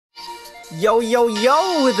Yo, yo,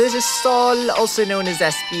 yo! This is Sol, also known as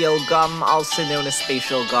SPL Gum, also known as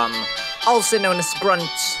Spatial Gum, also known as Grunt.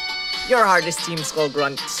 Your hardest team Skull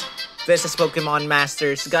Grunt. This is Pokemon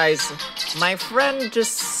Masters. Guys, my friend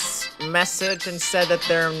just messaged and said that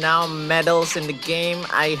there are now medals in the game.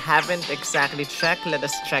 I haven't exactly checked. Let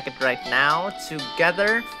us check it right now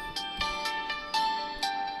together.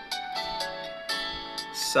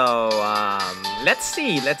 So, let's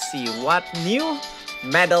see what new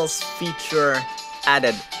medals feature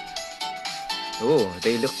added. Ooh,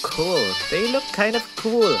 they look cool. They look kind of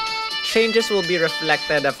cool. Changes will be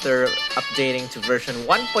reflected after updating to version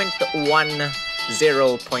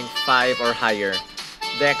 1.10.5 or higher.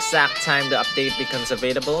 The exact time the update becomes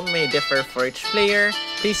available may differ for each player.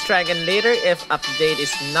 Please try again later if update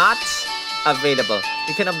is not available.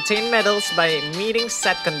 You can obtain medals by meeting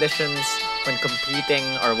set conditions when completing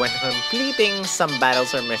some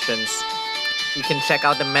battles or missions. You can check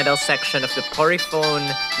out the medal section of the Poryphone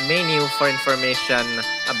menu for information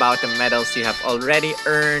about the medals you have already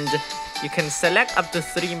earned. You can select up to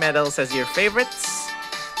 3 medals as your favorites,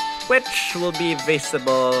 which will be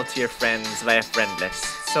visible to your friends via friend list.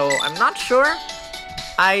 So I'm not sure.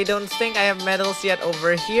 I don't think I have medals yet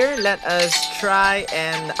over here. Let us try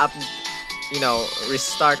and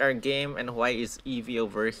restart our game. And why is Eevee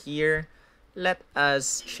over here? Let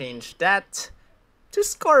us change that to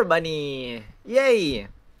Score Bunny. Yay!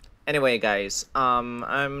 Anyway, guys,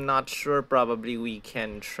 I'm not sure. Probably we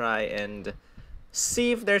can try and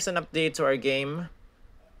see if there's an update to our game.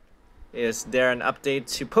 Is there an update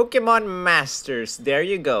to Pokemon Masters? There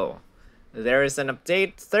you go. There is an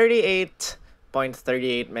update,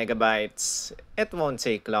 38.38 megabytes. It won't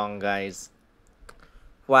take long, guys.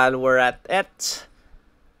 While we're at it,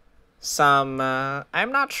 I'm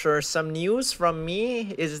not sure, some news from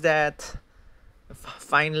me is that I've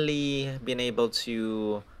finally been able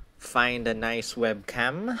to find a nice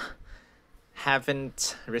webcam.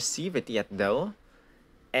 Haven't received it yet though.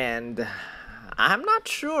 And I'm not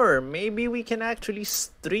sure, maybe we can actually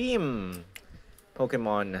stream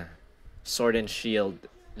Pokemon Sword and Shield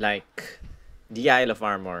like the Isle of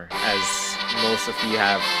Armor, as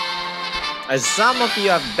some of you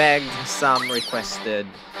have begged, some requested.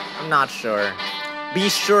 I'm not sure. Be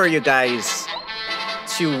sure, you guys,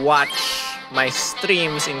 to watch my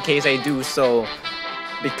streams in case I do so,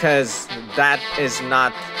 because that is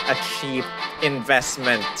not a cheap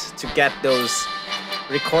investment to get those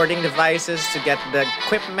recording devices, to get the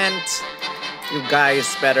equipment. You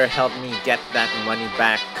guys better help me get that money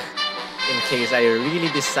back in case I really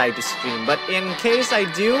decide to stream. But in case I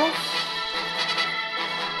do,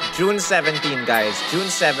 June 17, guys. June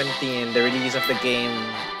 17, the release of the game.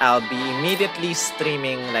 I'll be immediately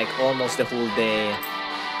streaming like almost the whole day.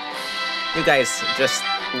 You guys just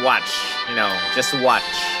watch, just watch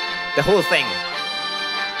the whole thing.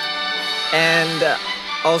 And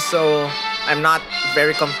also, I'm not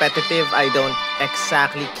very competitive. I don't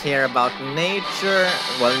exactly care about nature.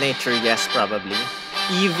 Well, nature, yes, probably.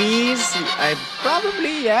 EVs,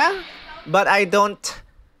 yeah. But I don't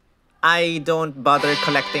bother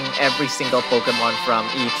collecting every single Pokemon from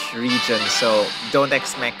each region, so don't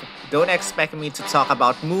expect me to talk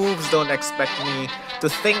about moves, don't expect me to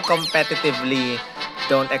think competitively,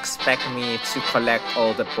 don't expect me to collect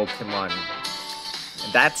all the Pokemon.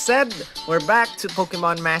 That said, we're back to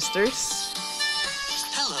Pokemon Masters.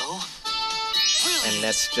 Hello. Really? And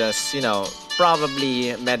let's just,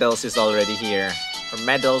 probably medals is already here. Or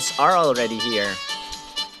medals are already here.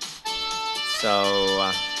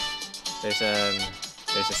 So, there's a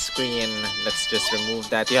screen. Let's just remove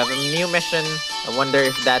that. You have a new mission. I wonder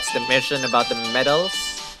if that's the mission about the medals.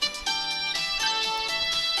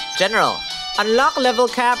 General, unlock level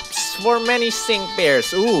caps for many sync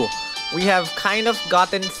pairs. Ooh, we have kind of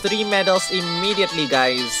gotten 3 medals immediately,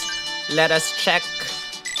 guys. Let us check.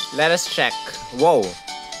 Whoa,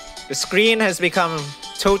 the screen has become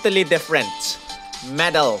totally different.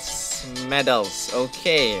 Medals.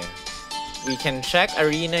 Okay. We can check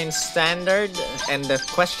Arena in Standard and the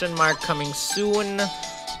question mark coming soon.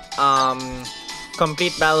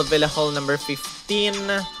 Complete Battle Villa Hall number 15.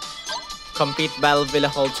 Complete Battle Villa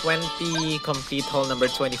Hall 20. Complete Hall number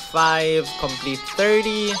 25. Complete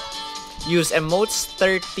 30. Use emotes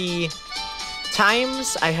 30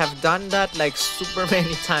 times. I have done that like super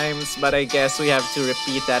many times, but I guess we have to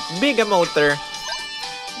repeat that. Big Emoter.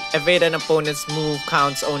 Evade an opponent's move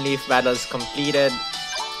counts only if battle is completed.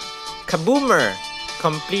 Kaboomer.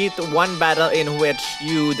 Complete 1 battle in which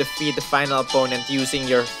you defeat the final opponent using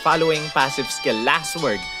your following passive skill. Last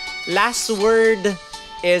Word. Last Word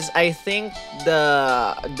is, I think,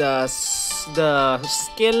 the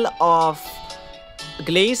skill of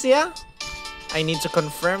Glacia. I need to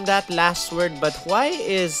confirm that last word, but why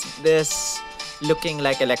is this looking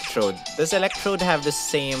like Electrode? Does Electrode have the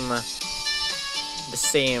same,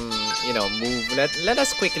 you know, move? Let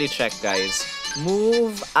us quickly check, guys.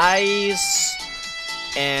 Move, eyes,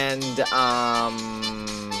 and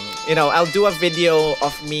you know, I'll do a video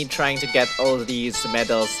of me trying to get all these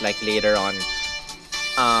medals like later on.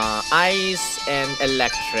 Ice and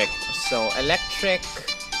electric. So electric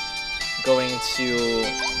going to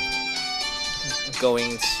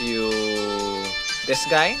this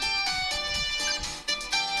guy.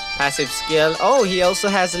 Passive skill. Oh, he also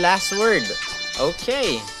has last word.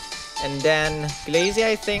 Okay. And then Glazy,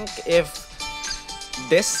 I think if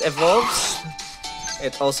this evolves,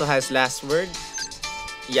 it also has last word.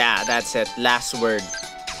 Yeah, that's it. Last word.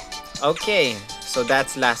 Okay, so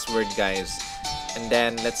that's last word, guys. And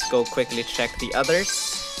then let's go quickly check the others.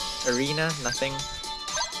 Arena, nothing.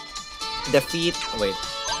 Defeat, wait.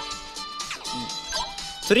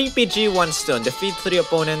 3 PG, 1 stone. Defeat 3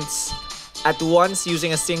 opponents at once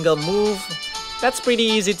using a single move. That's pretty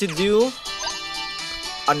easy to do.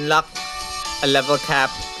 Unlock a level cap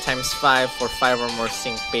times 5 for 5 or more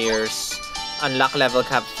sync pairs. Unlock level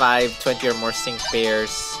cap 5, 20 or more sync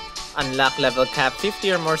pairs. Unlock level cap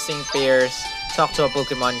 50 or more sync pairs. Talk to a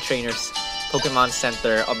Pokemon trainer's Pokemon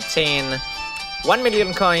Center. Obtain 1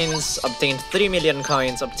 million coins. Obtain 3 million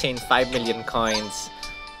coins. Obtain 5 million coins.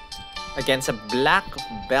 Against a black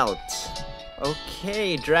belt.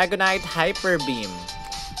 Okay, Dragonite Hyper Beam.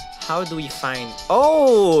 How do we find...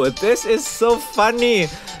 Oh, this is so funny.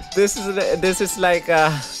 This is like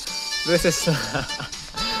this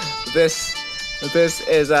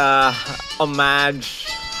is a homage.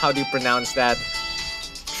 How do you pronounce that?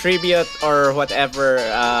 Tribute or whatever.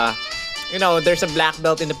 You know, there's a black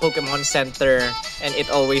belt in the Pokemon Center, and it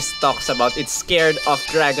always talks about it's scared of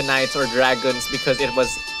Dragonites or dragons because it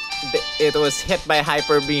was hit by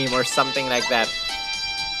Hyper Beam or something like that.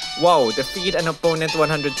 Whoa, defeat an opponent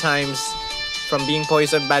 100 times from being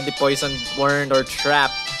poisoned, badly poisoned, burned, or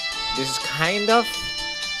trapped. This is kind of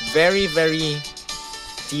very, very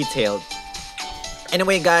detailed.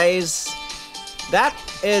 Anyway, guys, that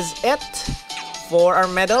is it for our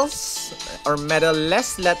medals. Or medal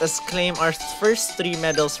list. Let us claim our first 3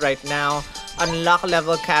 medals right now. Unlock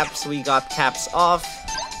level caps. We got caps off.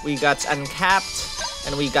 We got uncapped.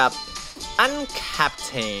 And we got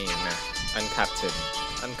Uncap-tain. Uncap-tain.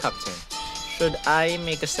 Should I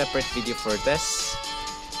make a separate video for this?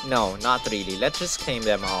 No, not really. Let's just claim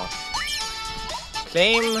them all.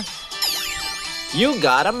 Claim. You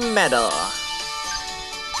got a medal.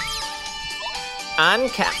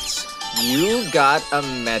 Uncapped. You got a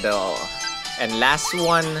medal. And last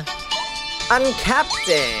one,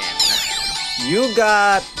 Uncap-tain. You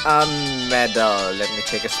got a medal. Let me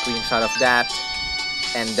take a screenshot of that.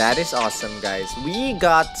 And that is awesome, guys. We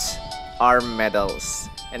got our medals.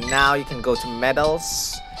 And now you can go to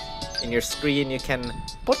medals. In your screen, you can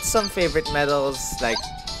put some favorite medals. Like,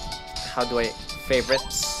 how do I...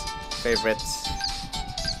 Favorites.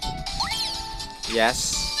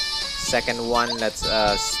 Yes. Second one, let's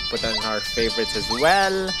put on our favorites as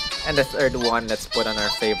well. And the third one, let's put on our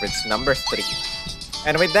favorites, number 3.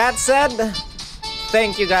 And with that said,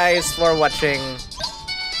 thank you guys for watching.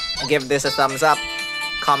 Give this a thumbs up.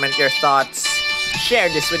 Comment your thoughts. Share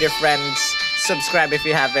this with your friends. Subscribe if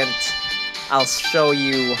you haven't. I'll show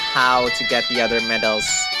you how to get the other medals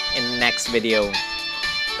in the next video.